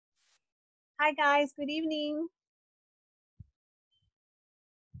Hi guys, good evening.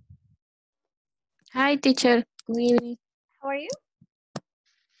 Hi, teacher. Good evening. How are you?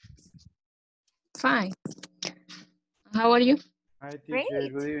 Fine. How are you? Hi, teacher. Great.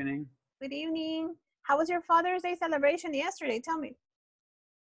 Good evening. Good evening. How was your Father's Day celebration yesterday? Tell me.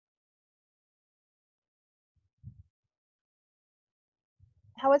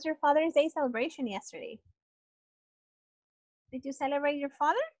 How was your Father's Day celebration yesterday? Did you celebrate your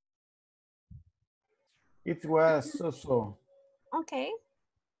father? It was so Okay.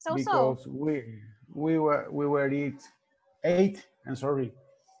 So. because we were eight. I'm sorry,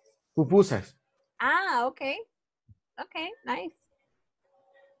 pupusas. Ah, okay. Okay, nice.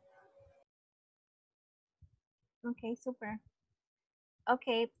 Okay, super.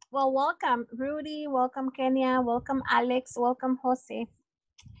 Okay, well, welcome Rudy, welcome Kenya, welcome Alex, welcome Jose.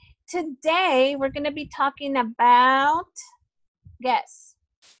 Today we're going to be talking about, guess,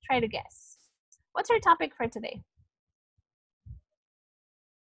 try to guess. What's our topic for today?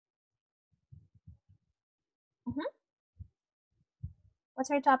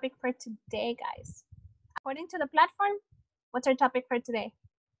 What's our topic for today, guys? According to the platform, what's our topic for today?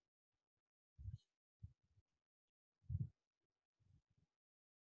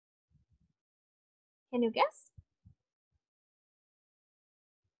 Can you guess?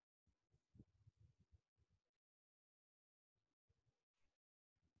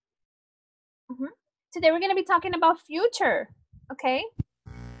 Today we're going to be talking about future, okay?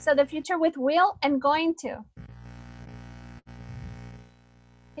 So the future with will and going to.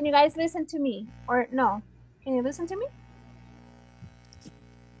 Can you guys listen to me or no? Can you listen to me?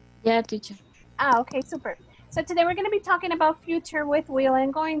 Yeah, teacher. Ah, okay, super. So today we're going to be talking about future with will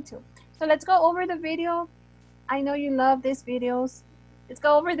and going to. So let's go over the video. I know you love these videos. Let's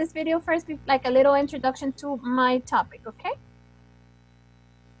go over this video first, like a little introduction to my topic, okay?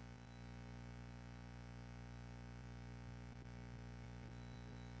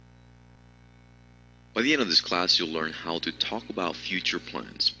 By the end of this class, you'll learn how to talk about future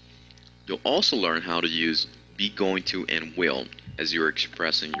plans. You'll also learn how to use be going to and will as you're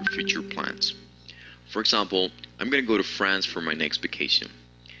expressing your future plans. For example, I'm going to go to France for my next vacation.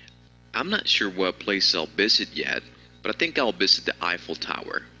 I'm not sure what place I'll visit yet, but I think I'll visit the Eiffel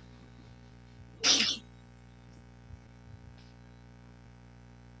Tower.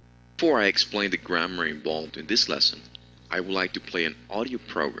 Before I explain the grammar involved in this lesson, I would like to play an audio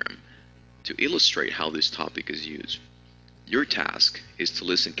program to illustrate how this topic is used. Your task is to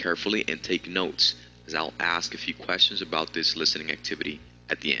listen carefully and take notes, as I'll ask a few questions about this listening activity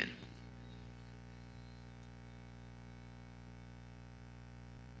at the end.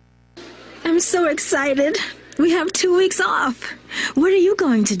 I'm so excited. We have 2 weeks off. What are you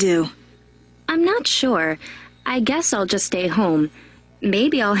going to do? I'm not sure. I guess I'll just stay home.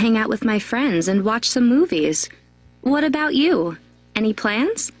 Maybe I'll hang out with my friends and watch some movies. What about you? Any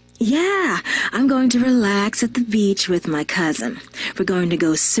plans? Yeah, I'm going to relax at the beach with my cousin. We're going to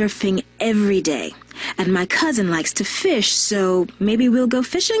go surfing every day. And my cousin likes to fish, so maybe we'll go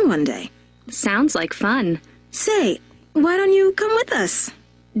fishing one day. Sounds like fun. Say, why don't you come with us?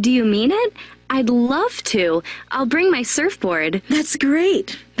 Do you mean it? I'd love to. I'll bring my surfboard. That's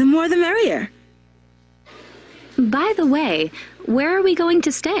great. The more the merrier. By the way, where are we going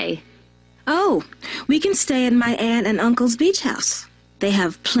to stay? Oh, we can stay at my aunt and uncle's beach house. They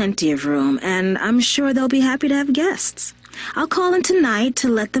have plenty of room, and I'm sure they'll be happy to have guests. I'll call in tonight to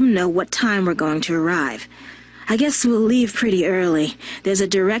let them know what time we're going to arrive. I guess we'll leave pretty early. There's a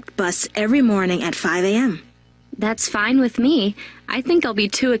direct bus every morning at 5 a.m. That's fine with me. I think I'll be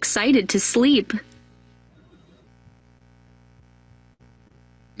too excited to sleep.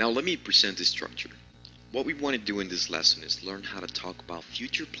 Now let me present the structure. What we want to do in this lesson is learn how to talk about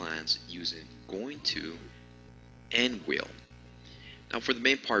future plans using going to and will. Now for the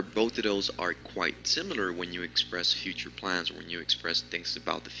main part, both of those are quite similar when you express future plans or when you express things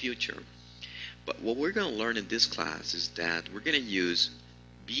about the future. But what we're going to learn in this class is that we're going to use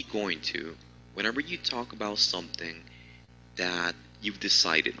be going to whenever you talk about something that you've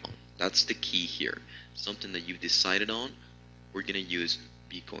decided on. That's the key here. Something that you've decided on, we're going to use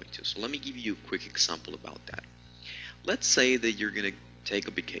be going to. So let me give you a quick example about that. Let's say that you're going to take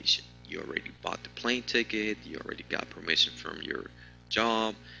a vacation. You already bought the plane ticket, you already got permission from your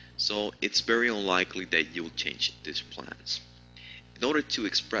job, so it's very unlikely that you'll change these plans. In order to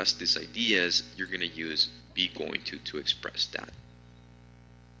express these ideas, you're going to use be going to express that.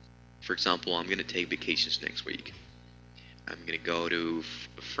 For example, I'm going to take vacations next week. I'm going to go to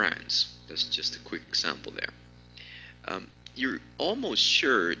France. That's just a quick example there. You're almost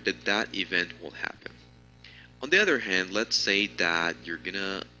sure that that event will happen. On the other hand, let's say that you're going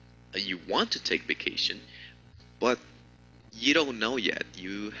to you want to take vacation, but you don't know yet.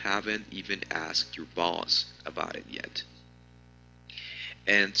 You haven't even asked your boss about it yet.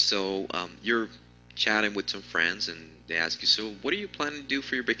 And so you're chatting with some friends and they ask you, so what are you planning to do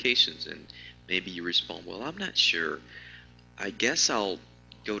for your vacations? And maybe you respond, well, I'm not sure. I guess I'll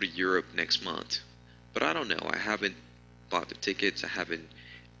go to Europe next month. But I don't know. I haven't bought the tickets. I haven't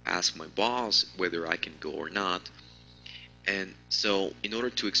asked my boss whether I can go or not. And so in order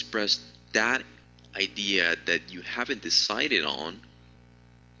to express that idea that you haven't decided on,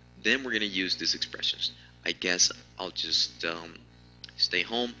 then we're going to use these expressions. I guess I'll just stay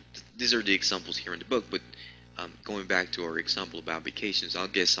home. These are the examples here in the book, but going back to our example about vacations, I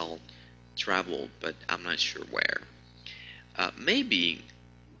guess I'll travel, but I'm not sure where. Maybe.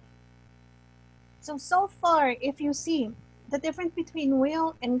 So far, if you see, the difference between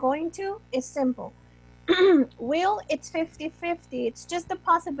will and going to is simple. Will, it's 50-50. It's just a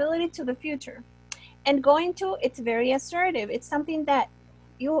possibility to the future. And going to, it's very assertive. It's something that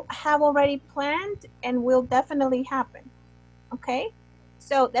you have already planned and will definitely happen. Okay?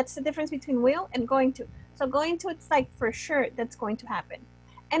 So that's the difference between will and going to. So going to, it's like for sure that's going to happen.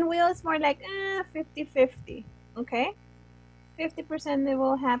 And will is more like 50-50. Okay? 50% it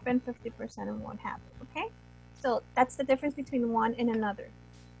will happen, 50% it won't happen. Okay? So that's the difference between one and another.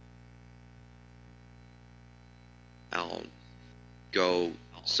 I'll go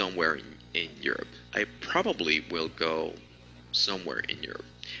somewhere in Europe. I probably will go somewhere in Europe.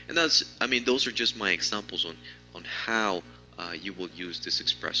 And that's, I mean, those are just my examples on how you will use these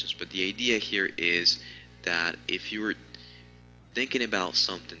expressions. But the idea here is that if you're thinking about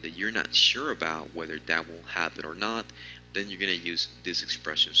something that you're not sure about whether that will happen or not, then you're going to use these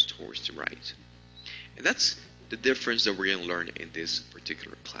expressions towards the right. And that's the difference that we're going to learn in this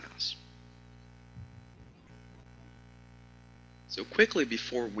particular class. So quickly,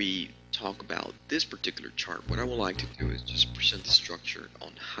 before we talk about this particular chart, what I would like to do is just present the structure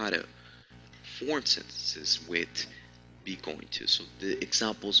on how to form sentences with be going to. So the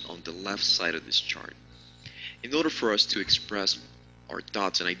examples on the left side of this chart. In order for us to express our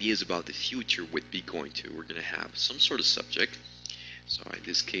thoughts and ideas about the future with be going to, we're going to have some sort of subject. So in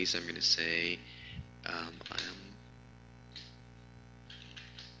this case, I'm going to say, I'm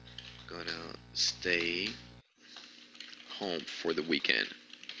going to stay home for the weekend.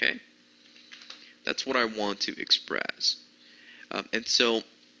 Okay? That's what I want to express. And so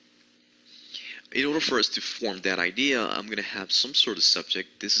in order for us to form that idea, I'm going to have some sort of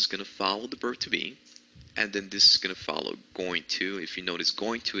subject. This is going to follow the verb to be. And then this is going to follow going to. If you notice,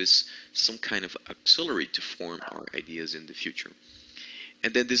 going to is some kind of auxiliary to form our ideas in the future.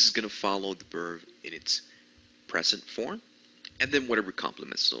 And then this is going to follow the verb in its present form. And then whatever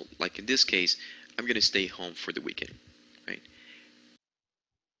complements. So like in this case, I'm going to stay home for the weekend. Right?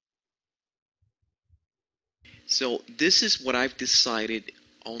 So this is what I've decided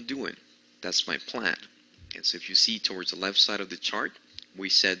on doing. That's my plan. And so if you see towards the left side of the chart, we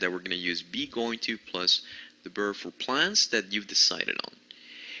said that we're going to use be going to plus the verb for plans that you've decided on.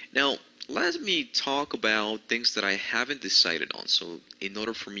 Now, let me talk about things that I haven't decided on. So in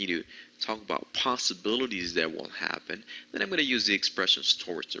order for me to talk about possibilities that will happen, then I'm going to use the expressions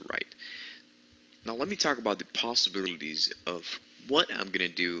towards the right. Now, let me talk about the possibilities of what I'm going to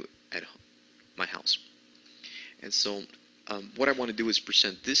do at my house. And so what I want to do is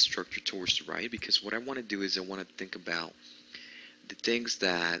present this structure towards the right, because what I want to do is I want to think about the things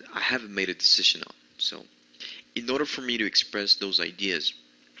that I haven't made a decision on. So in order for me to express those ideas,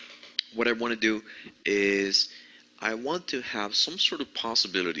 what I want to do is I want to have some sort of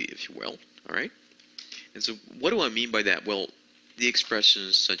possibility, if you will, all right? And so what do I mean by that? Well, the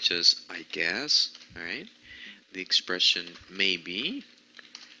expressions such as I guess, all right? The expression maybe,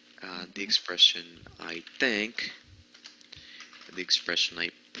 the expression I think, the expression I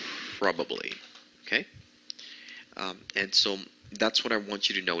probably, okay? And so that's what I want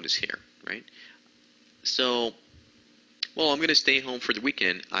you to notice here, right? So, well, I'm going to stay home for the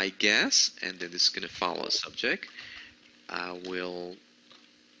weekend, I guess, and then this is going to follow a subject. I will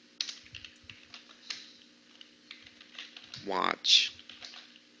watch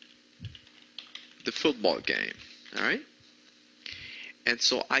the football game, all right? And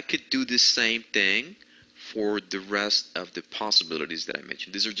so I could do the same thing for the rest of the possibilities that I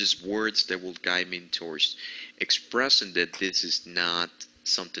mentioned. These are just words that will guide me towards expressing that this is not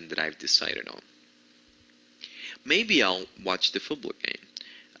something that I've decided on. Maybe I'll watch the football game.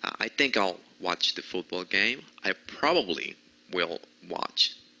 I think I'll watch the football game. I probably will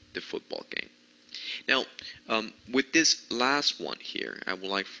watch the football game. Now, with this last one here, I would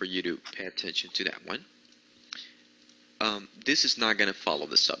like for you to pay attention to that one. this is not going to follow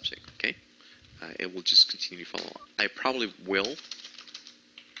the subject, okay? It will just continue to follow. I probably will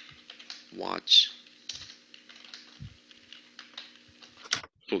watch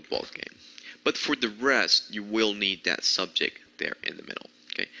football game. But for the rest, you will need that subject there in the middle,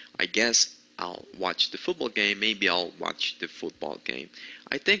 okay? I guess I'll watch the football game. Maybe I'll watch the football game.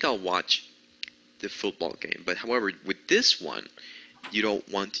 I think I'll watch the football game. But however, with this one, you don't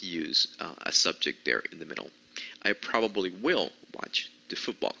want to use a subject there in the middle. I probably will watch the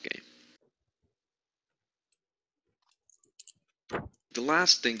football game. The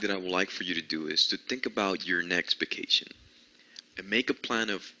last thing that I would like for you to do is to think about your next vacation and make a plan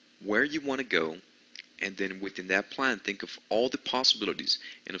of where you want to go, and then within that plan think of all the possibilities,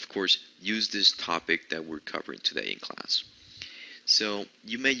 and of course use this topic that we're covering today in class. So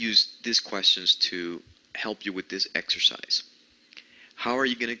you may use these questions to help you with this exercise. How are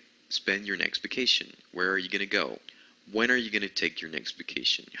you going to spend your next vacation? Where are you going to go? When are you going to take your next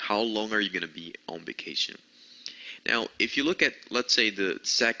vacation? How long are you going to be on vacation? Now, if you look at, let's say, the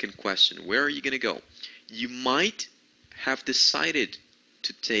second question, where are you going to go? You might have decided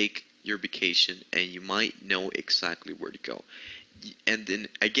to take your vacation and you might know exactly where to go. And then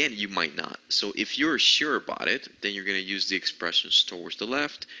again, you might not. So if you're sure about it, then you're going to use the expressions towards the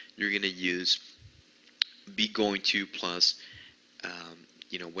left. You're going to use be going to plus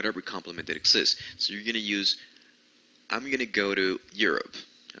whatever complement that exists. So you're going to use I'm going to go to Europe.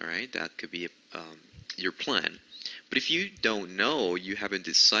 All right, that could be your plan. But if you don't know, you haven't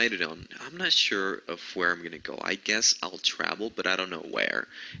decided on, I'm not sure of where I'm going to go. I guess I'll travel, but I don't know where.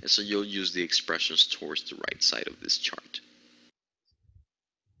 And so you'll use the expressions towards the right side of this chart.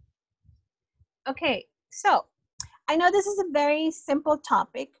 Okay, so I know this is a very simple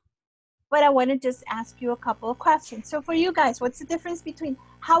topic, but I want to just ask you a couple of questions. So for you guys, what's the difference between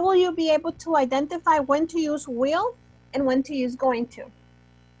how will you be able to identify when to use will and when to use going to?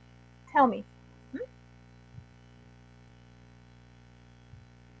 Tell me.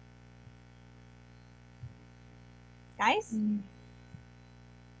 Guys?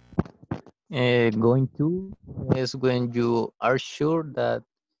 Going to is when you are sure that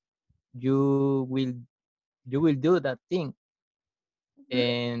you will do that thing.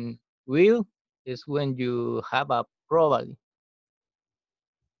 And will is when you have a probability.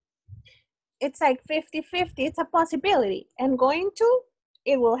 It's like 50-50. It's a possibility. And going to,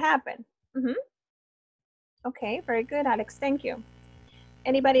 it will happen. Okay, very good, Alex. Thank you.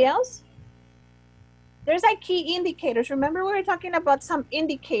 Anybody else? There's like key indicators. Remember we were talking about some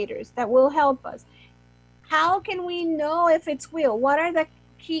indicators that will help us. How can we know if it's will? What are the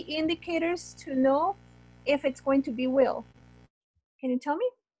key indicators to know if it's going to be will? Can you tell me?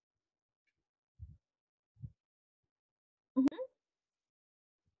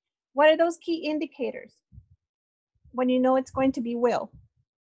 What are those key indicators when you know it's going to be will?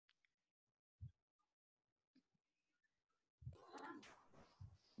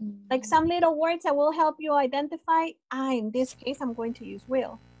 Like some little words that will help you identify, in this case, I'm going to use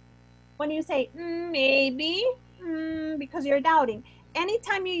will. When you say, maybe, because you're doubting.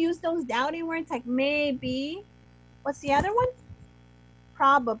 Anytime you use those doubting words like maybe, what's the other one?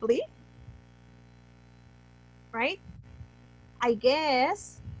 Probably, right? I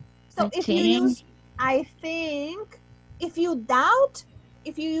guess. So if you use, I think, if you doubt,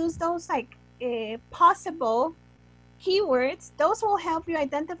 if you use those like possible keywords, those will help you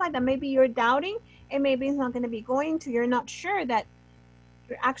identify that maybe you're doubting and maybe it's not going to be going to, you're not sure that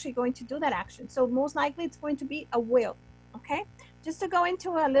you're actually going to do that action. So most likely it's going to be a will, okay? Just to go into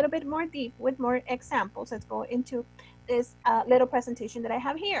a little bit more deep with more examples, let's go into this little presentation that I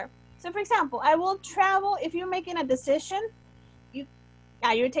have here. So for example, I will travel, if you're making a decision,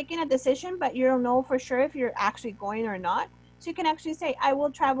 you're taking a decision, but you don't know for sure if you're actually going or not. So you can actually say, I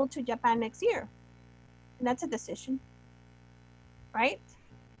will travel to Japan next year. And that's a decision, right?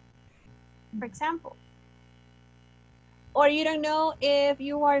 For example. Or you don't know if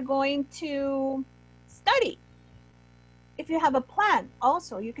you are going to study. If you have a plan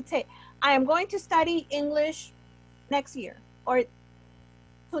also, you could say, I am going to study English next year or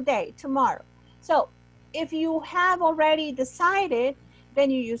today, tomorrow. So if you have already decided, then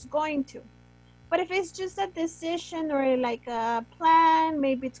you use going to. But if it's just a decision or like a plan,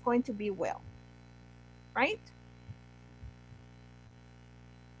 maybe it's going to be will, right?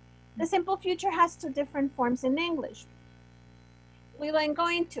 The simple future has two different forms in English. Will and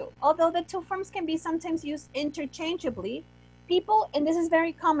going to. Although the two forms can be sometimes used interchangeably, people, and this is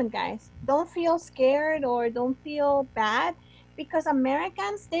very common, guys, don't feel scared or don't feel bad because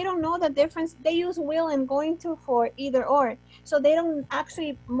Americans, they don't know the difference. They use will and going to for either or. So they don't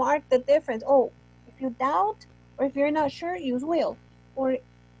actually mark the difference. Oh, if you doubt Or if you're not sure, use will. Or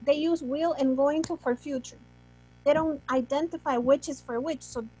they use will and going to for future. They don't identify which is for which,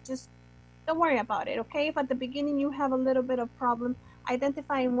 so just don't worry about it, okay? If at the beginning you have a little bit of problem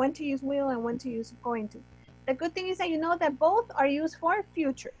identifying when to use will and when to use going to. The good thing is that you know that both are used for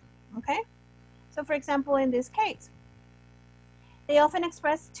future, okay? So for example, in this case, they often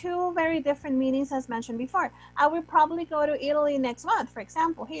express two very different meanings as mentioned before. I will probably go to Italy next month, for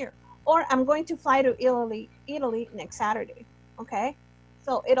example, here. Or I'm going to fly to Italy next Saturday, okay?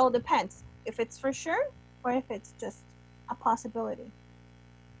 So it all depends if it's for sure or if it's just a possibility.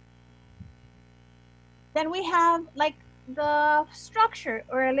 Then we have like the structure,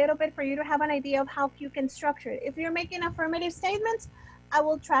 or a little bit for you to have an idea of how you can structure it. If you're making affirmative statements, I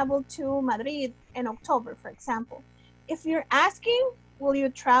will travel to Madrid in October, for example. If you're asking, will you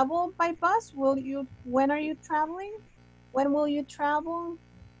travel by bus? When are you traveling? When will you travel?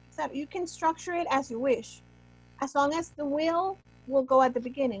 You can structure it as you wish, as long as the will go at the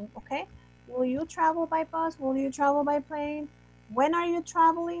beginning, okay? Will you travel by bus? Will you travel by plane? When are you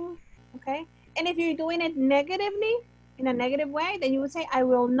traveling? Okay? And if you're doing it negatively, in a negative way, then you would say, I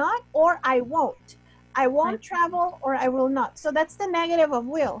will not, or I won't. I won't travel, or I will not. So that's the negative of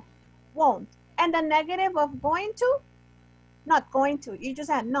will, won't. And the negative of going to, not going to. You just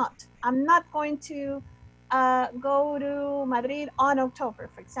add not. I'm not going to go to Madrid on October,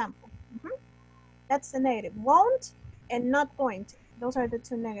 for example. That's the negative. Won't and not going to. Those are the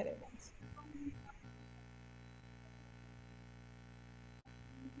two negative ones.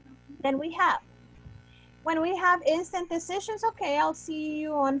 Then we have, when we have instant decisions, okay, I'll see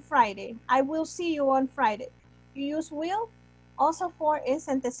you on Friday. I will see you on Friday. You use will also for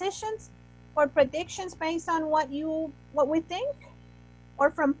instant decisions, for predictions based on what we think,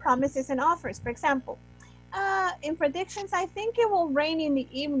 or from promises and offers. For example, in predictions, I think it will rain in the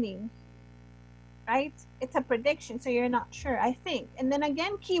evening, right? It's a prediction, so you're not sure. I think. And then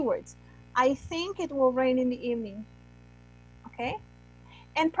again, keywords. I think it will rain in the evening. Okay?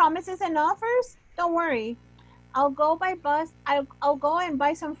 And promises and offers, don't worry. I'll go by bus. I'll go and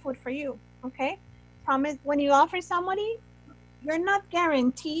buy some food for you. Okay? Promise, when you offer somebody, you're not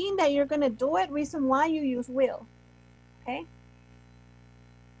guaranteeing that you're going to do it. Reason why you use will. Okay?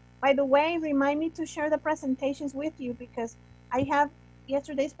 By the way, remind me to share the presentations with you, because I have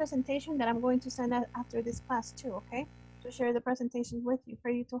yesterday's presentation that I'm going to send out after this class too, okay? To share the presentations with you, for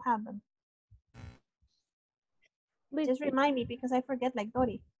you to have them. Just remind me, because I forget like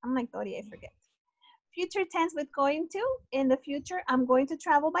Dori. I'm like Dori, I forget. Future tense with going to. In the future, I'm going to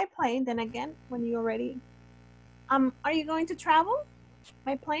travel by plane. Then again, when you already, are you going to travel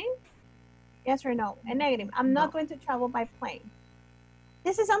by plane? Yes or no? And negative, I'm not going to travel by plane.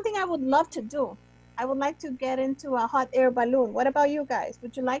 This is something I would love to do. I would like to get into a hot air balloon. What about you guys?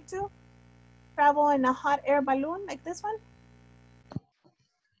 Would you like to travel in a hot air balloon like this one?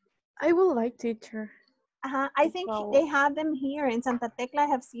 I would like, teacher. I think they have them here in Santa Tecla. I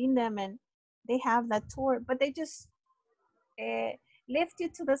have seen them, and they have that tour, but they just lift you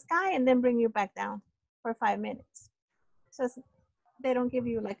to the sky and then bring you back down for 5 minutes. So they don't give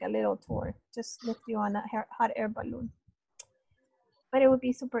you like a little tour, just lift you on a hot air balloon. But it would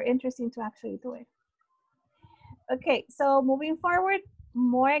be super interesting to actually do it. Okay, so moving forward,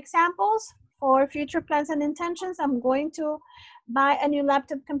 more examples for future plans and intentions. I'm going to buy a new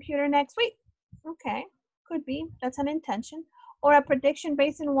laptop computer next week. Okay, could be, that's an intention. Or a prediction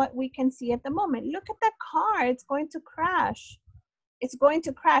based on what we can see at the moment. Look at that car, it's going to crash. It's going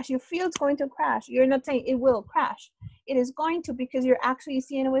to crash. You feel it's going to crash. You're not saying it will crash. It is going to, because you're actually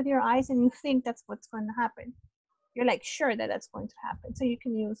seeing it with your eyes and you think that's what's going to happen. You're like sure that that's going to happen. So you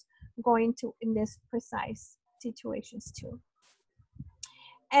can use going to in this precise situations too.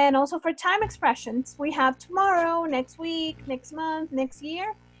 And also for time expressions, we have tomorrow, next week, next month, next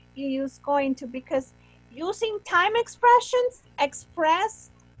year. You use going to, because using time expressions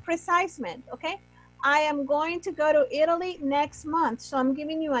express precisement, okay? I am going to go to Italy next month, so I'm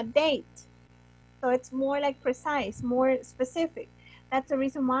giving you a date. So it's more like precise, more specific. That's the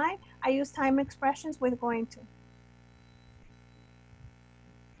reason why I use time expressions with going to.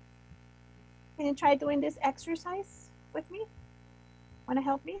 Can you try doing this exercise with me? Want to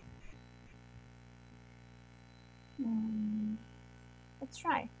help me? Let's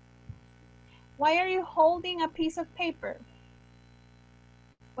try. Why are you holding a piece of paper?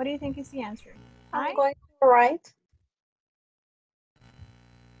 What do you think is the answer? I'm going to write.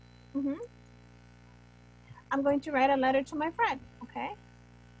 I'm going to write a letter to my friend, okay?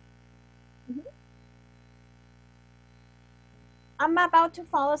 I'm about to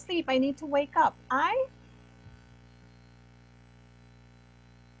fall asleep. I need to wake up. I'm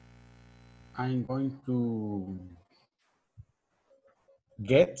going to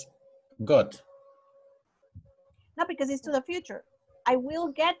Get, got. No, because it's to the future. I will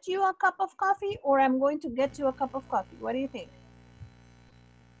get you a cup of coffee, or I'm going to get you a cup of coffee. What do you think?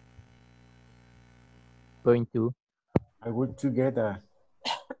 Going to. I want to get a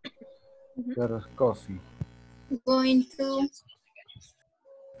coffee. Going to.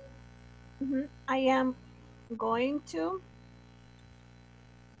 I am going to.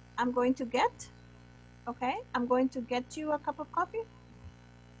 I'm going to get. Okay, I'm going to get you a cup of coffee.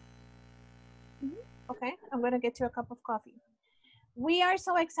 Okay, I'm going to get you a cup of coffee. We are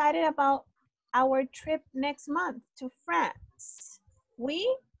so excited about our trip next month to France.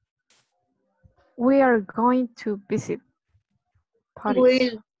 We are going to visit Paris.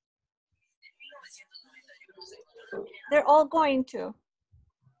 Will. They're all going to.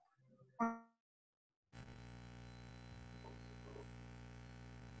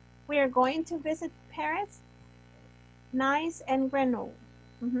 We are going to visit Paris, Nice, and Grenoble.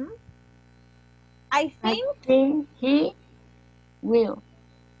 I think he will.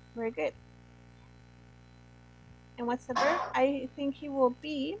 Very good. And what's the verb? I think he will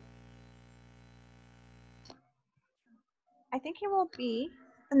be. I think he will be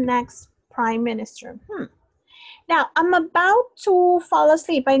the next prime minister. Now, I'm about to fall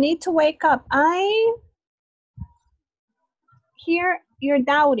asleep. I need to wake up. I hear you're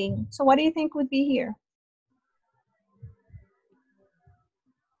doubting. So what do you think would be here?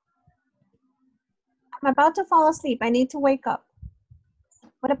 I'm about to fall asleep. I need to wake up.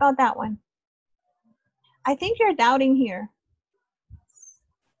 What about that one? I think you're doubting here.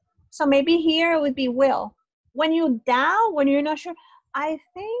 So maybe here it would be will. When you doubt, when you're not sure, I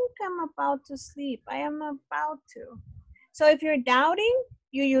think I'm about to sleep. I am about to. So if you're doubting,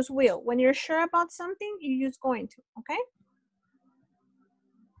 you use will. When you're sure about something, you use going to, okay?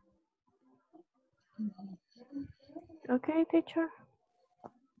 Okay, teacher.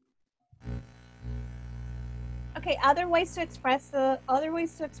 Okay, other ways to express the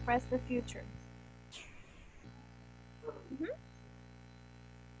future.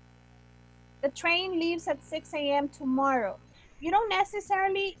 The train leaves at 6 a.m. tomorrow. You don't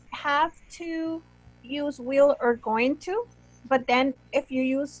necessarily have to use will or going to, but then if you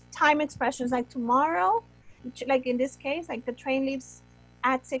use time expressions like tomorrow, which, like in this case, like the train leaves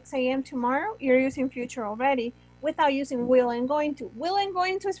at 6 a.m. tomorrow, you're using future already without using will and going to. Will and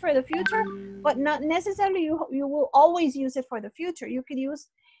going to is for the future, but not necessarily you will always use it for the future. You could use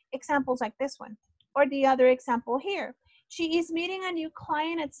examples like this one or the other example here. She is meeting a new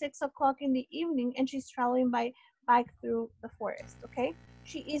client at 6 o'clock in the evening and she's traveling by bike through the forest, okay?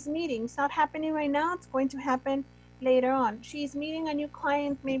 She is meeting, it's not happening right now, it's going to happen later on. She is meeting a new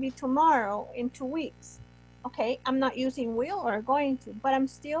client maybe tomorrow in 2 weeks. Okay, I'm not using will or going to, but I'm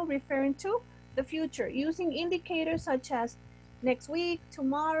still referring to the future, using indicators such as next week,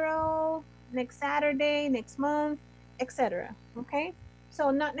 tomorrow, next Saturday, next month, etc. Okay, so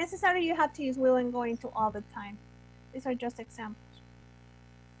not necessarily you have to use will and going to all the time. These are just examples.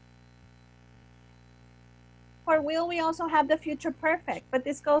 For will, we also have the future perfect, but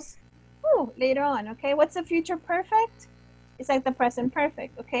this goes later on, okay? What's the future perfect? It's like the present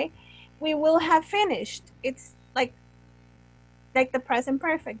perfect, okay? We will have finished. It's like the present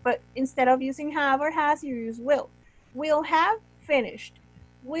perfect, but instead of using have or has, you use will. Will have finished.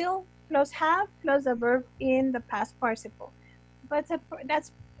 Will plus have plus a verb in the past participle. But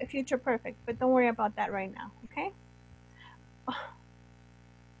that's a future perfect, but don't worry about that right now, okay?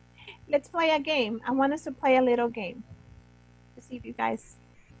 Let's play a game. I want us to play a little game to see if you guys,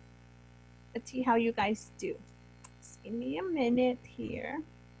 let's see how you guys do. Just give me a minute here.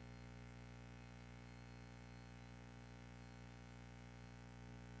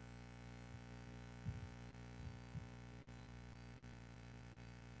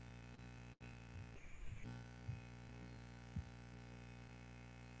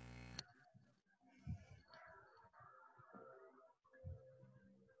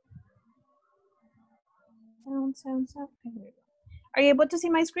 Sounds up. Are you able to see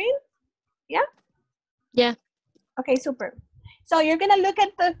my screen? Yeah? Yeah. Okay, super. So you're gonna look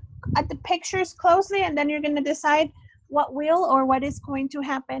at the pictures closely and then you're gonna decide what will or what is going to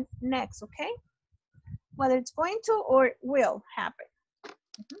happen next, okay? Whether it's going to or will happen.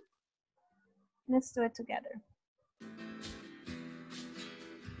 Let's do it together.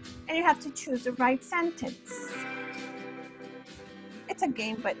 And you have to choose the right sentence. It's a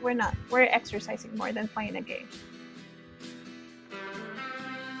game, but we're exercising more than playing a game.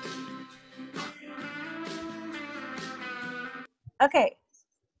 Okay,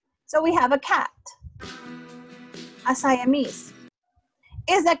 so we have a cat, a Siamese.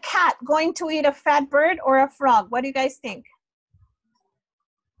 Is a cat going to eat a fat bird or a frog? What do you guys think?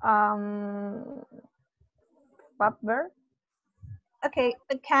 Fat bird. Okay,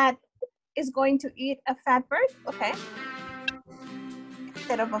 the cat is going to eat a fat bird. Okay.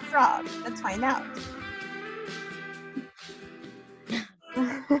 Instead of a frog. Let's find out.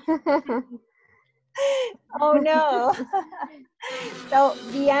 Oh no. So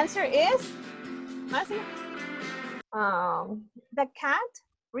the answer is, Masi, the cat.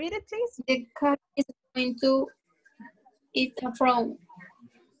 Read it, please. The cat is going to eat a frog.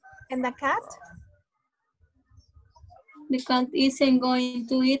 And the cat? The cat isn't going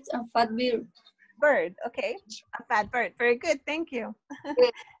to eat a fat bird. Bird. Okay. A fat bird. Very good. Thank you.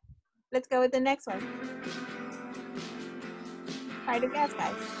 Let's go with the next one. Try to guess,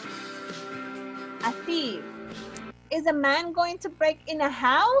 guys. A thief. Is a man going to break in a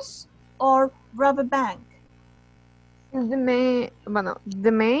house or rob a bank? Is the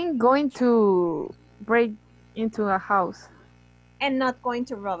man going to break into a house? And not going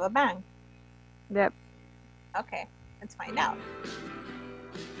to rob a bank? Yep. Okay, let's find out.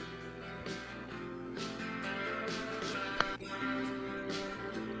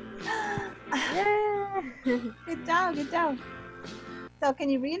 Yeah. Good job, good job. So can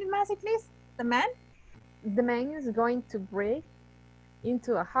you read it, Masi, please? The man? The man is going to break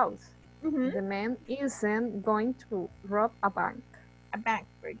into a house. Mm-hmm. The man isn't going to rob a bank. A bank.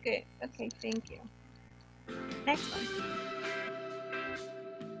 Very good. Okay, thank you. Next one.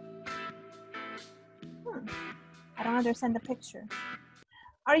 I don't understand the picture.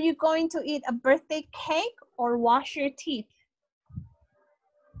 Are you going to eat a birthday cake or wash your teeth?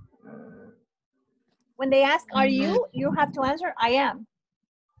 When they ask, are you have to answer, I am.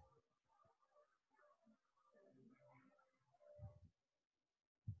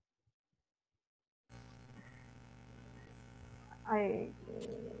 I'm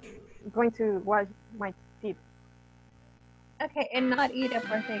going to wash my teeth. Okay, and not eat a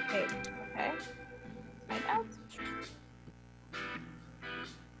birthday cake. Okay, find out.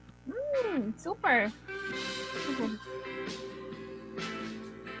 Super.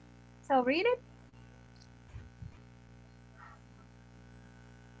 So read it.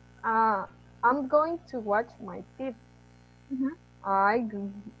 I'm going to wash my teeth. Mm-hmm.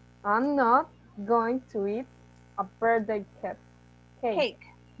 I'm not going to eat a birthday cake. Cake.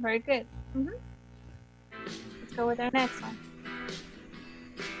 Very good. Mm-hmm. Let's go with our next one.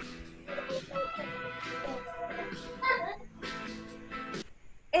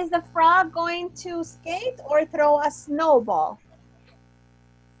 Is the frog going to skate or throw a snowball?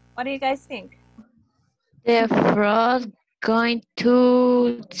 What do you guys think? The frog going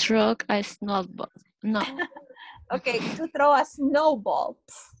to throw a snowball. No. Okay, to throw a snowball.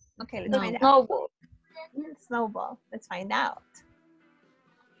 Okay, let's find out. Snowball. Snowball. Let's find out.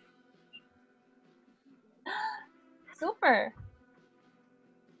 Super.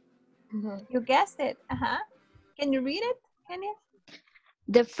 You guessed it. Can you read it, Kenya?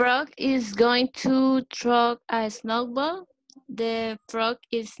 The frog is going to throw a snowball. The frog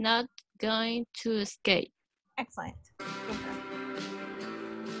is not going to skate. Excellent. Super.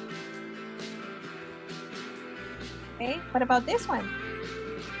 Okay, what about this one?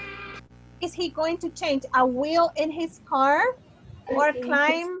 Is he going to change a wheel in his car or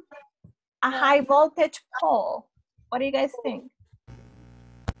climb a high voltage pole? What do you guys think?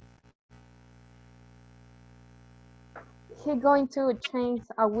 He's going to change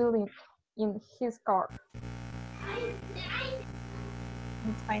a wheel in his car.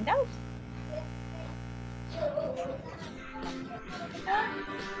 Let's find out.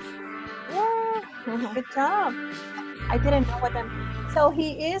 Yeah. Good job. I didn't know what that. So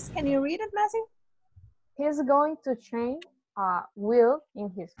he is. Can you read it, Messi? He's going to change a wheel in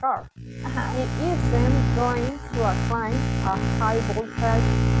his car. He isn't going to climb a high voltage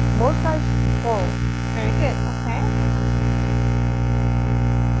pole. Very good. Okay.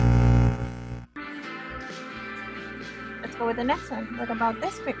 Let's go with the next one. What about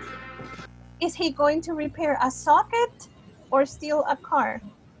this picture? Is he going to repair a socket or steal a car?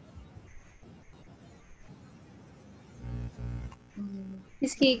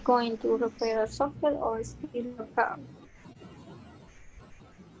 Is he going to repair a socket or steal a car?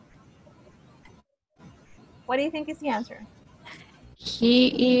 What do you think is the answer?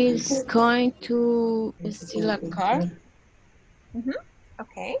 He is going to steal a car.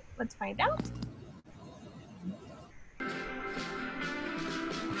 Okay, let's find out.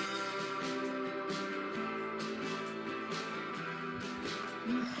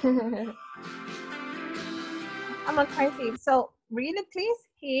 I'm a car thief. So read it, please.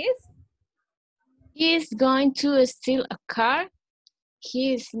 He is going to steal a car.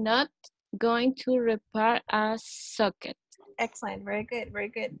 He is not going to repair a socket. Excellent. Very good. Very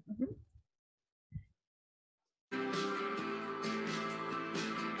good.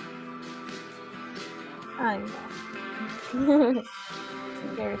 I know.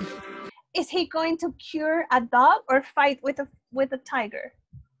 Seriously. Is he going to cure a dog or fight with a tiger?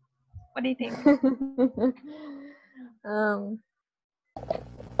 What do you think?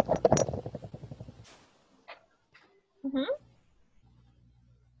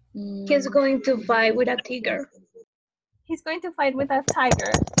 He's going to fight with a tiger. He's going to fight with a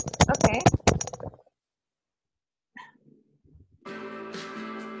tiger. Okay.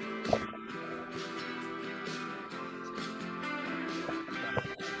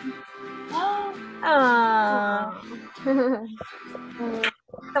 Oh.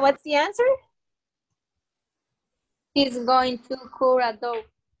 So what's the answer? He's going to cure a dog.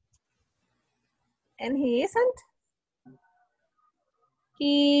 And he isn't?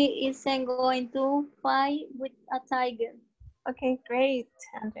 He isn't going to fight with a tiger. Okay, great,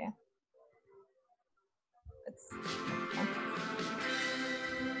 Andrea.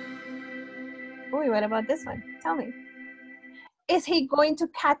 Ooh, what about this one? Tell me. Is he going to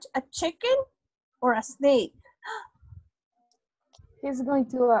catch a chicken or a snake? He's going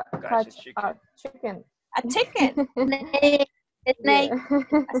to catch a chicken. A chicken? A snake.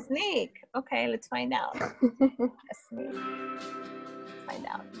 A snake. Okay, let's find out. A snake. Let's find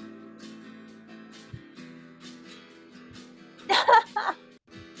out.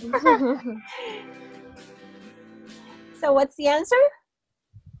 So what's the answer?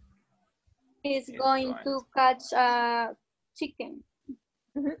 He's going to catch a chicken.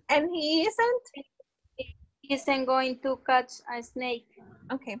 And he isn't? He isn't going to catch a snake.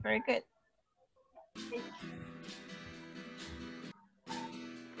 Okay, very good.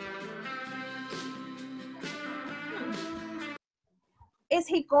 Is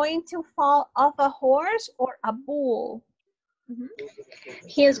he going to fall off a horse or a bull?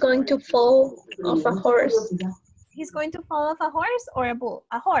 He is going to fall off a horse. He's going to fall off a horse or a bull?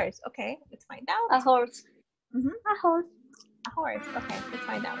 A horse. Okay, let's find out. A horse. A horse. A horse. Okay, let's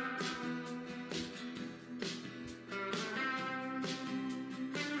find out.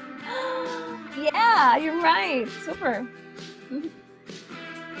 Yeah, you're right. Super.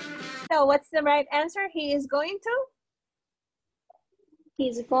 So what's the right answer? He is going to?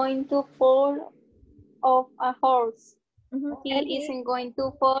 He's going to fall off a horse. He isn't going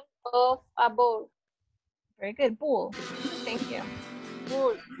to fall off a bull. Very good. Bull. Thank you.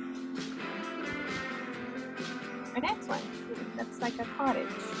 Bull. Our next one. That's like a cottage.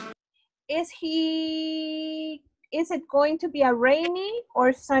 Is it going to be a rainy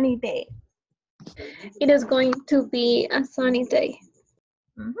or sunny day? It is going to be a sunny day.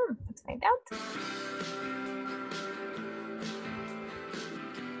 Let's find out.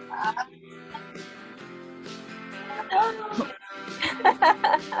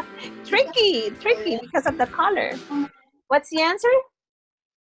 Tricky because of the color. What's the answer?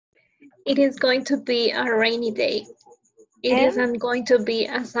 It is going to be a rainy day. It isn't going to be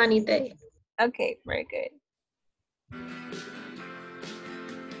a sunny day. Okay, very good.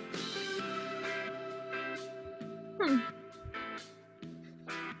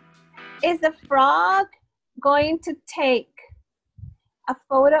 Is the frog going to take a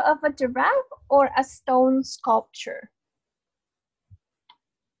photo of a giraffe or a stone sculpture?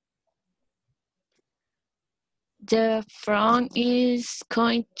 The frog is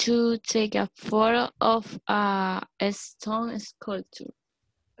going to take a photo of a stone sculpture.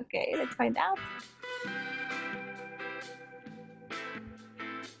 Okay, let's find out.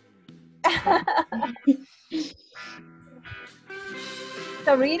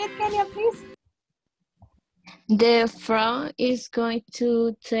 So read it, Kenya, please. The frog is going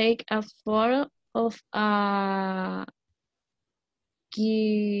to take a photo of a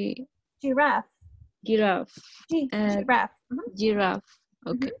giraffe. Giraffe. Giraffe. Giraffe.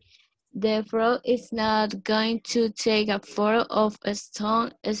 Okay. The frog is not going to take a photo of a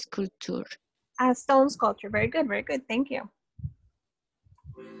stone sculpture. A stone sculpture. Very good. Very good. Thank you.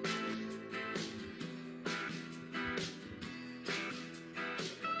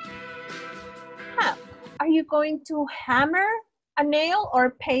 Are you going to hammer a nail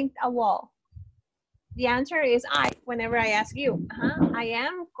or paint a wall? The answer is I, whenever I ask you. I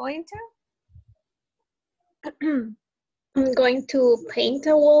am going to? I'm going to paint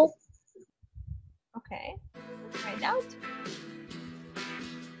a wall. Okay, let's find out.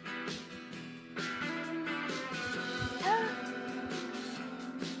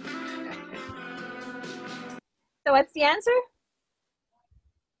 So what's the answer?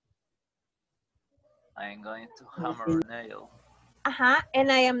 I am going to hammer a nail. And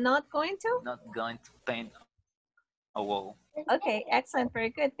I am not going to? Not going to paint a wall. Okay, excellent. Very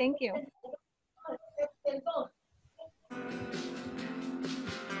good. Thank you.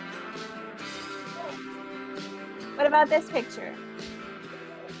 What about this picture?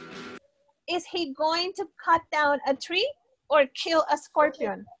 Is he going to cut down a tree or kill a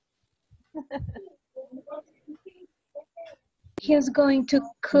scorpion? He is going to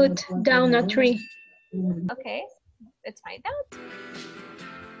cut down a tree. Okay, let's find out.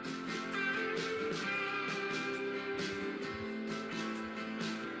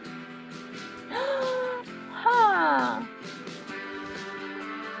 Huh.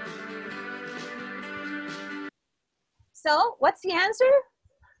 So, what's the answer?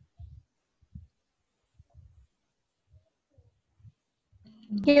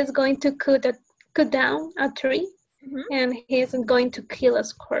 He is going to cut down a tree, and he is going to kill a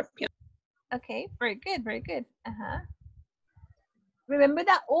scorpion. Okay, very good, very good. Remember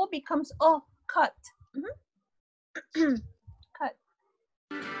that O becomes O, cut. Cut.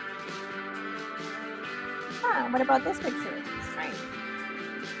 What about this picture? Right.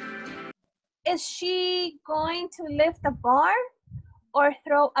 Is she going to lift a bar or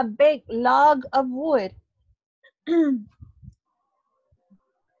throw a big log of wood?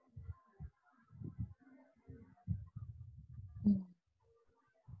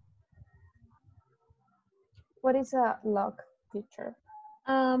 What is a log, teacher?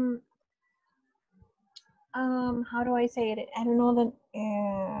 How do I say it? I don't know the.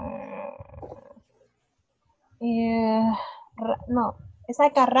 No, it's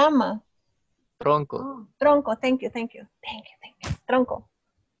like a rama. Tronco. Oh, tronco. Thank you. Tronco.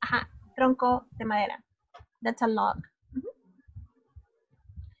 Ajá. Tronco de madera. That's a log.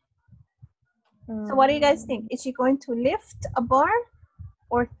 So what do you guys think? Is she going to lift a bar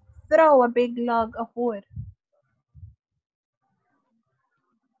or throw a big log of wood?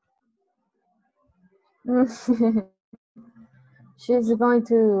 She's going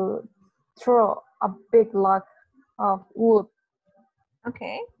to throw a big log of wood.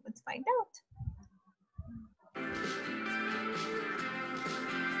 Okay, let's find out.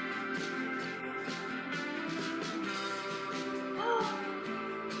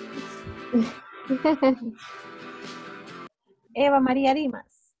 Eva Maria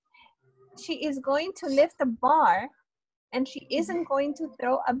Rimas. She is going to lift a bar and she isn't going to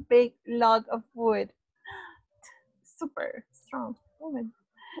throw a big log of wood. Super strong woman.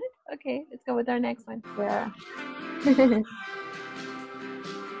 Okay, let's go with our next one. Yeah.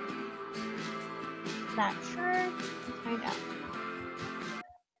 Black shirt. Let's find out.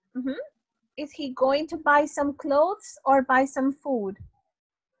 Is he going to buy some clothes or buy some food?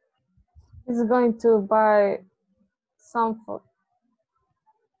 He's going to buy some food.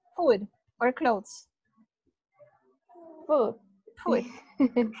 Food or clothes? Food. Food.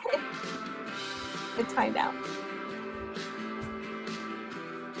 Let's find out.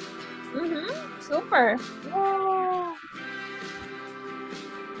 Super. Whoa.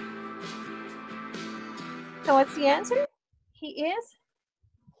 So what's the answer?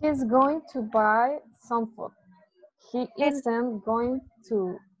 He's going to buy some food. He isn't going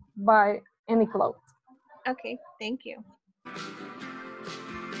to buy any clothes. Okay, thank you.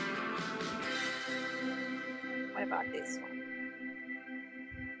 What about this one?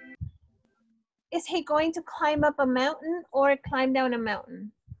 Is he going to climb up a mountain or climb down a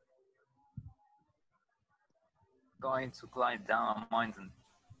mountain? Going to climb down a mountain.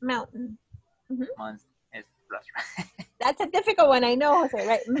 Mountain. Mountain is That's a difficult one, I know, Jose,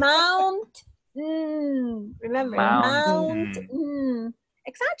 right? Mount. Remember, mount.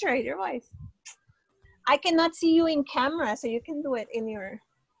 Exaggerate your voice. I cannot see you in camera, so you can do it in your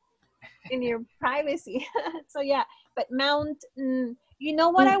privacy. So yeah, but mount. You know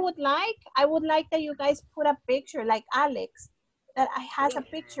what I would like? I would like that you guys put a picture, like Alex, that has a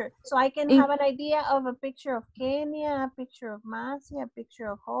picture, so I can have an idea of a picture of Kenya, a picture of Masi, a picture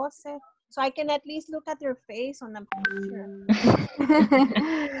of Jose, so I can at least look at your face on the picture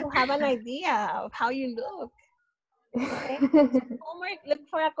to have an idea of how you look. Okay? Homework, look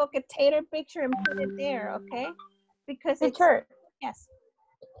for a coquetator picture and put it there, okay? Because teacher, yes.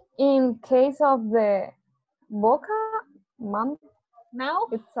 In case of the boca, mount,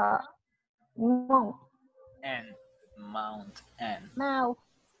 mouth, it's a mount. N. Mount N. Mouth.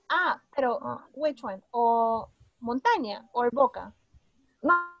 Pero which one? O montaña or boca?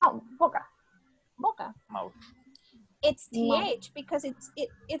 No, boca. Boca. Mouth. It's TH because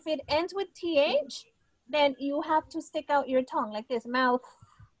if it ends with TH, then you have to stick out your tongue like this. Mouth.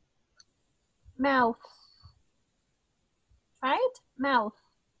 Mouth. Right? Mouth.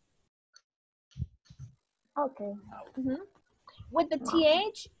 Okay. With the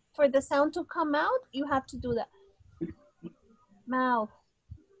TH, for the sound to come out, you have to do that. Mouth.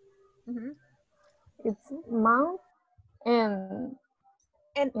 It's mouth and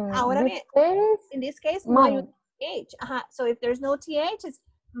And in ahora this bien, case, in this case, no hay mount. un H. So if there's no TH, it's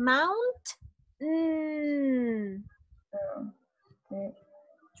mount. Okay.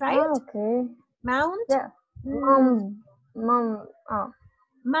 Try it. Okay. Mount. Yeah. Mount. Mount.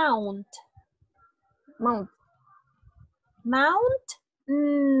 Mount. Mount.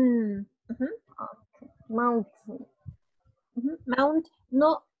 Okay. Mount. Mount.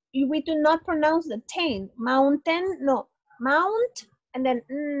 No, we do not pronounce the tain. Mountain. No. Mount. And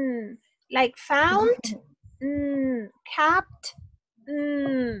then like found. Capped.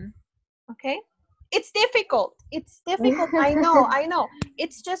 Okay. It's difficult. It's difficult. I know.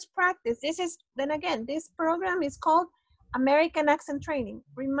 It's just practice. This is, then again, this program is called American Accent Training.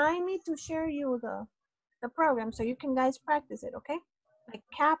 Remind me to share you the program so you can guys practice it, okay? Like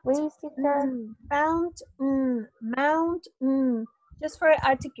capped, found, mount, just for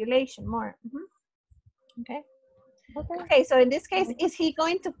articulation more. Okay. Okay, so in this case, is he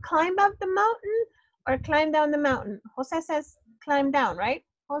going to climb up the mountain or climb down the mountain? Jose says climb down, right,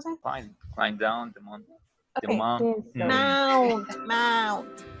 Jose? Climb down the mountain. Okay.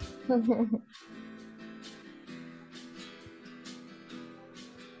 Mount.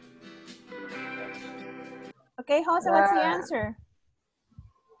 Okay, Jose, what's the answer?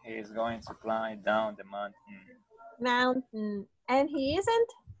 He is going to climb down the mountain. Mountain. And he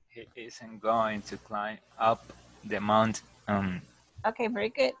isn't? He isn't going to climb up the mountain. Okay, very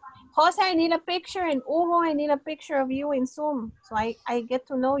good. Jose, I need a picture, and Hugo, I need a picture of you in Zoom so I get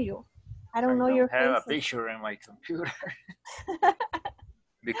to know you. I don't know your face. I have a picture in my computer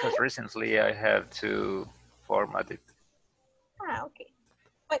because recently I have to format it. Okay.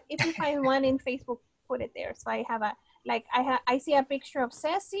 But if you find one in Facebook, put it there. So I have a, like, I see a picture of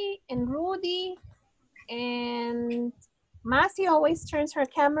Ceci and Rudy, and Masi always turns her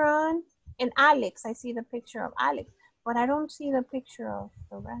camera on, and Alex, I see the picture of Alex, but I don't see the picture of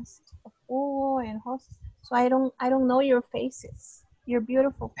the rest of Hugo and Jose. So I don't know your faces, your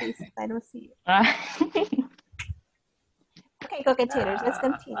beautiful faces. I don't see it. Okay, coqueteers, let's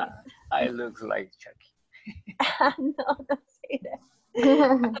continue. I look like Chucky. No, don't say that.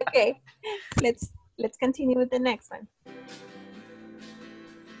 Okay, let's continue with the next one.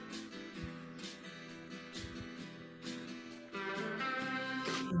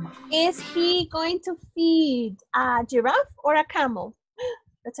 Is he going to feed a giraffe or a camel?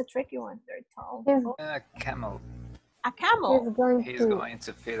 That's a tricky one. They're tall. A camel. A camel? He's going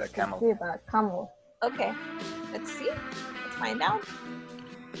to feed a camel. Feed a camel. Okay, let's see. Let's find out.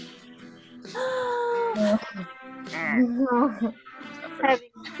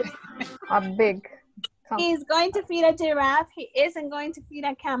 A big camel. He's going to feed a giraffe. He isn't going to feed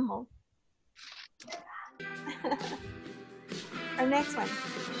a camel. Our next one.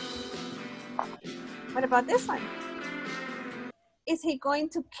 What about this one? Is he going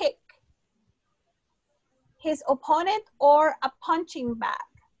to kick his opponent or a punching bag?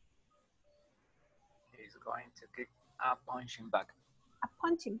 He's going to kick a punching bag. A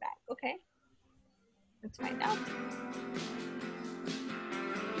punching bag, okay. Let's find out.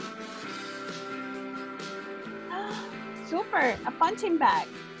 Super, a punching bag.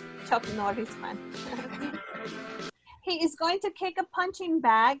 Chuck Norris, man. He is going to kick a punching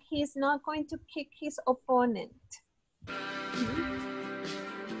bag. He is not going to kick his opponent.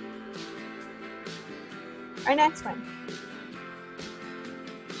 Our next one.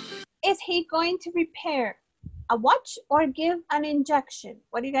 Is he going to repair a watch or give an injection?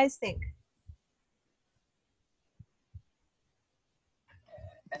 What do you guys think?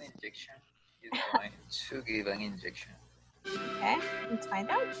 An injection. He's going to give an injection. Okay, let's find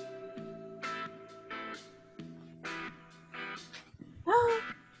out.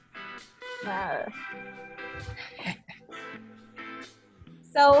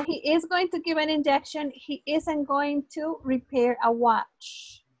 So he is going to give an injection. He isn't going to repair a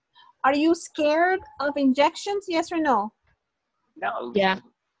watch. Are you scared of injections? Yes or no? No. Yeah.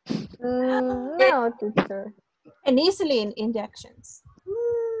 No, teacher. Penicillin injections.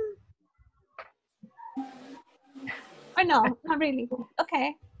 Or no, not really.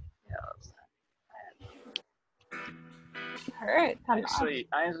 Okay. Hurt. I'm so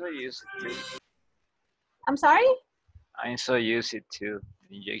used to it. I'm sorry? I'm so used to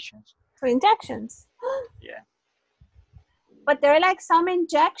injections. For injections? Yeah. But there are like some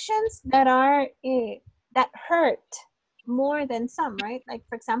injections that are that hurt more than some, right? Like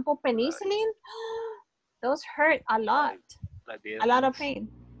for example, penicillin, those hurt a lot, a lot of pain.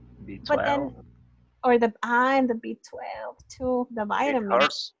 B12. But then, or the and the B12 too, the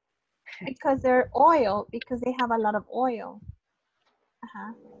vitamins, because they're oil, because they have a lot of oil.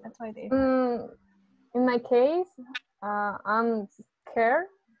 That's why they. In my case, I'm scared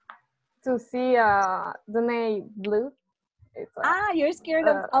to see the name blue. It's, you're scared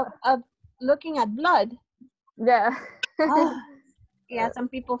of looking at blood. Yeah. Yeah, some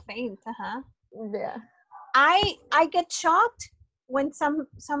people faint. Yeah. I get shocked when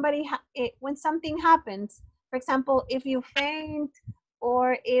when something happens. For example, if you faint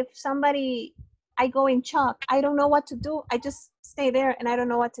or if I go in shock. I don't know what to do. I just stay there and I don't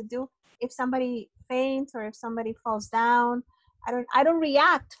know what to do. If somebody faints or if somebody falls down, I don't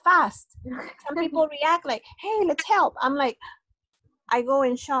react fast. Some people react like, "Hey, let's help." I'm like, I go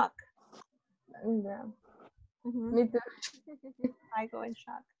in shock. Yeah. Me too. I go in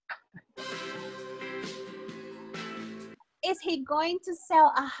shock. Is he going to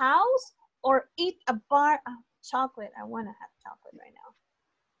sell a house or eat a bar of chocolate? I want to have chocolate right now.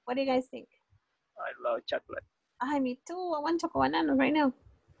 What do you guys think? I love chocolate. Me too. I want choco bananas right now.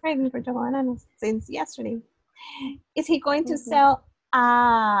 Craving for choco bananas since yesterday. Is he going to sell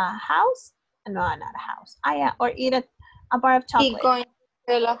a house? No, not a house. Or eat a bar of chocolate. He going to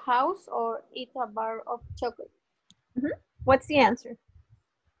sell a house or eat a bar of chocolate? What's the answer?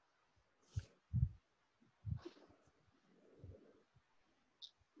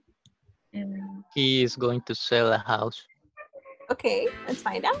 He is going to sell a house. Okay, let's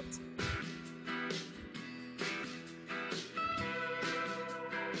find out.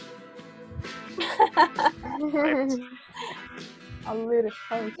 A little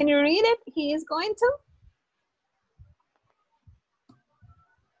house. Can you read it? He is going to?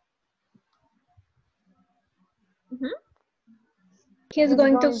 He's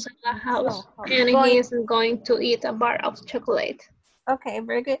going to sell a house and he is going to eat a bar of chocolate. Okay,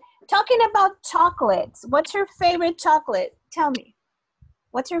 very good. Talking about chocolates, what's your favorite chocolate? Tell me.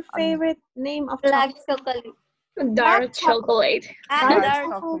 What's your favorite name of Black chocolate? chocolate. Dark chocolate. Dark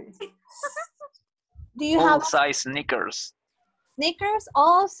chocolate. Do you Full have size Snickers. Snickers?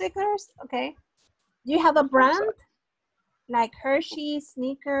 All Snickers? Okay. Do you have a brand? Like Hershey,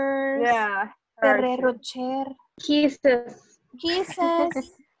 Snickers? Yeah. Ferrero Rocher? Kisses.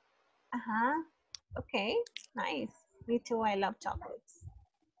 Kisses? Okay, nice. Me too, I love chocolates.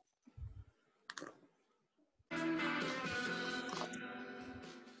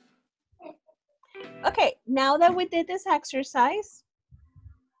 Okay, now that we did this exercise,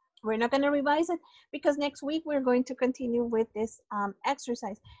 we're not going to revise it because next week we're going to continue with this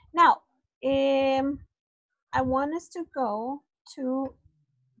exercise. Now, I want us to go to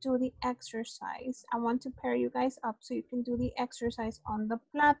do the exercise. I want to pair you guys up so you can do the exercise on the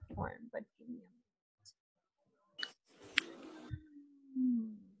platform. But give me a minute.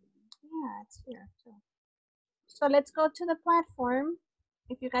 Yeah, it's here too. So let's go to the platform.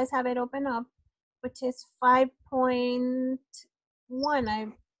 If you guys have it open up, which is 5.1.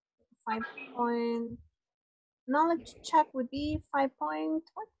 Knowledge check would be 5.3.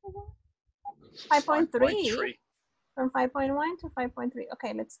 From 5.1 to 5.3.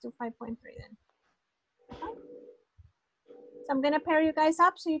 Okay, let's do 5.3 then. So I'm going to pair you guys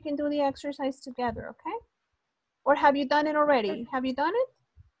up so you can do the exercise together, okay? Or have you done it already? Have you done it?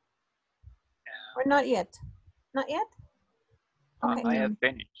 Or not yet? Not yet? Okay. I have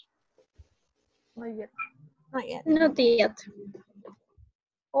finished. Not yet. Not yet. Not yet.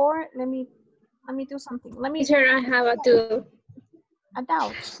 Or let me do something. Let me. Teacher, I have a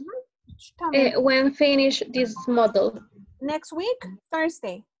doubt. When finish this model? Next week,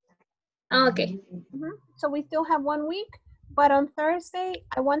 Thursday. Okay. So we still have 1 week, but on Thursday,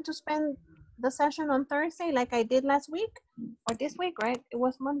 I want to spend the session on Thursday like I did last week, or this week, right? It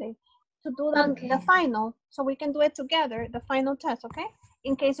was Monday, to do the final, so we can do it together, the final test, okay?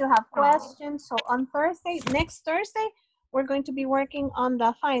 In case you have questions. So on Thursday, next Thursday, we're going to be working on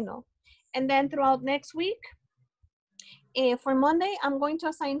the final. And then throughout next week, for Monday, I'm going to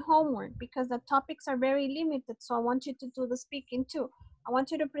assign homework because the topics are very limited. So I want you to do the speaking too. I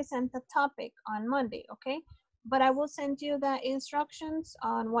want you to present the topic on Monday, okay? But I will send you the instructions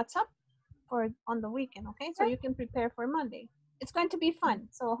on WhatsApp on the weekend, okay? So you can prepare for Monday. It's going to be fun.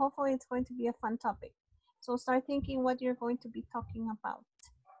 So hopefully it's going to be a fun topic. So start thinking what you're going to be talking about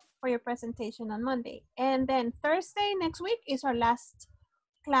for your presentation on Monday. And then Thursday next week is our last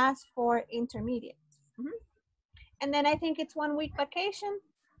class for intermediate. And then I think it's 1 week vacation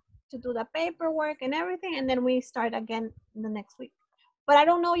to do the paperwork and everything. And then we start again the next week. But I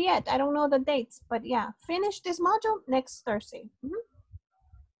don't know yet. I don't know the dates. But yeah, finish this module next Thursday.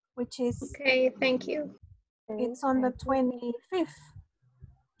 Which is... Okay, thank you. It's on the 25th.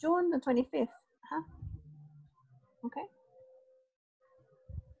 June the 25th. Okay.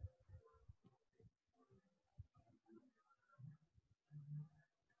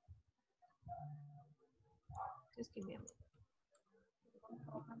 Just give me a minute.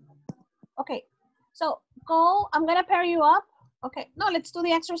 Okay, so go. I'm gonna pair you up. Okay, no, let's do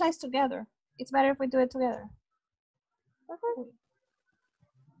the exercise together. It's better if we do it together. Okay.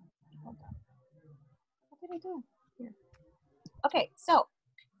 Hold on. What did I do? Here. Okay, so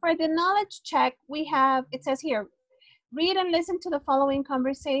for the knowledge check, we have, it says here, read and listen to the following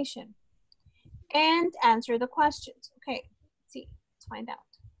conversation and answer the questions. Okay, let's see, let's find out.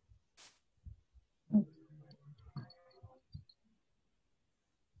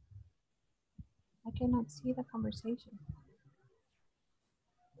 I cannot see the conversation.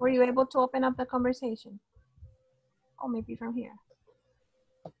 Were you able to open up the conversation? Oh, maybe from here.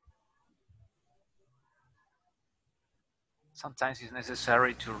 Sometimes it's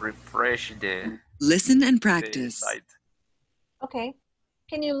necessary to refresh the Listen and practice. site. Okay.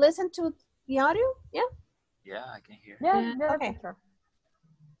 Can you listen to the audio? Yeah? Yeah, I can hear. Yeah, okay. Teacher.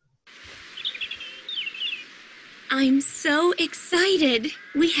 I'm so excited.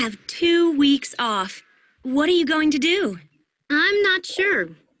 We have 2 weeks off. What are you going to do? I'm not sure.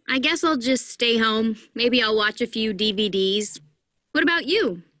 I guess I'll just stay home. Maybe I'll watch a few DVDs. What about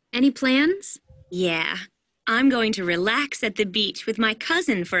you? Any plans? Yeah. I'm going to relax at the beach with my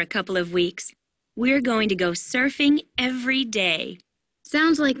cousin for a couple of weeks. We're going to go surfing every day.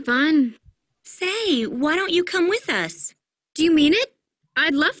 Sounds like fun. Say, why don't you come with us? Do you mean it?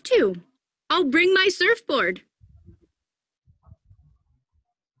 I'd love to. I'll bring my surfboard.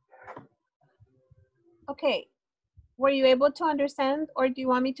 Okay. Were you able to understand, or do you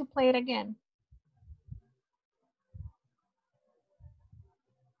want me to play it again?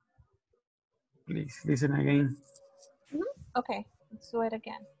 Please listen again. Okay, let's do it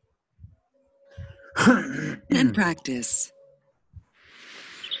again. And practice.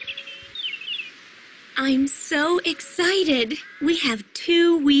 I'm so excited. We have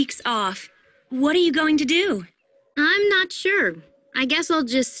 2 weeks off. What are you going to do? I'm not sure. I guess I'll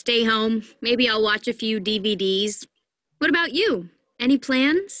just stay home. Maybe I'll watch a few DVDs. What about you? Any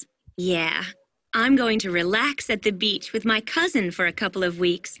plans? Yeah. I'm going to relax at the beach with my cousin for a couple of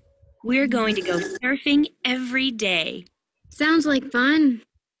weeks. We're going to go surfing every day. Sounds like fun.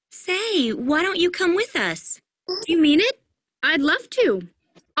 Say, why don't you come with us? Do you mean it? I'd love to.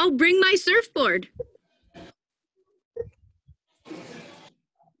 I'll bring my surfboard.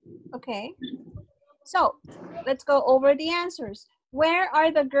 Okay. So, let's go over the answers. Where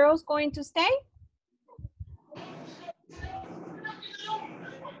are the girls going to stay?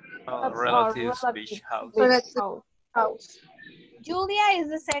 Relatives beach house. House. Julia is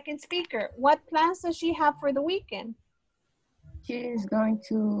the second speaker. What plans does she have for the weekend? She's going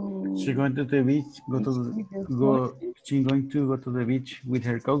to She's going to the beach. She's going to go to the beach with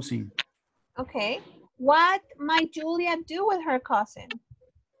her cousin. Okay. What might Julia do with her cousin?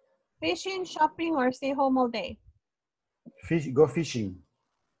 Fishing, shopping, or stay home all day? Go fishing.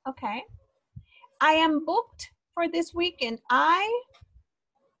 Okay. I am booked for this weekend. I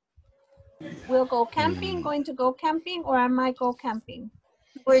will go camping, going to go camping, or I might go camping.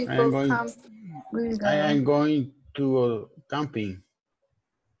 I am going to go camping.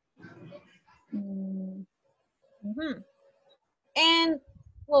 And,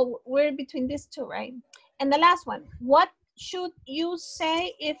 well, we're between these two, right? And the last one, what should you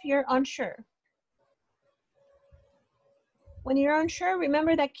say if you're unsure? When you're unsure,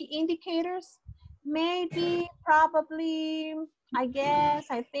 remember the key indicators? Maybe, probably, I guess,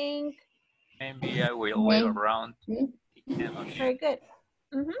 I think. Maybe I will wait around. Very good.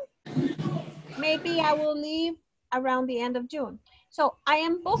 Maybe I will leave around the end of June. So I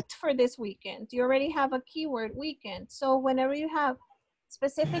am booked for this weekend. You already have a keyword, weekend. So whenever you have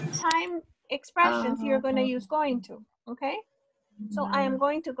specific time expressions, you're going to use going to, okay? So I am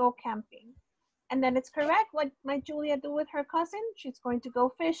going to go camping. And then it's correct. What might Julia do with her cousin? She's going to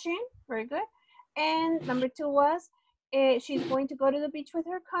go fishing. Very good. And number 2 was she's going to go to the beach with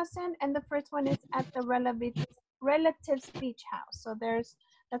her cousin. And the first one is at the relatives beach house. So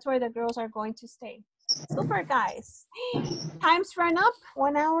that's where the girls are going to stay. Super, guys. Time's run up.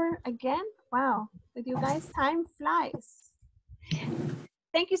 1 hour again. Wow. With you guys, time flies.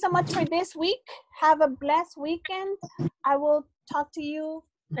 Thank you so much for this week. Have a blessed weekend. I will talk to you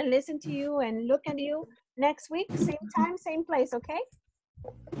and listen to you and look at you next week. Same time, same place, okay?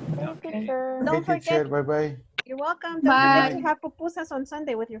 Okay. Don't forget. Bye-bye. You're welcome. Don't forget to have pupusas on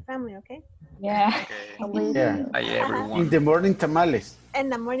Sunday with your family, okay? Yeah. Okay. Yeah. Bye, everyone. In the morning, tamales.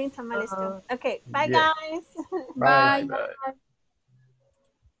 And the morning tamales too. Okay. Bye, guys. Bye. Bye.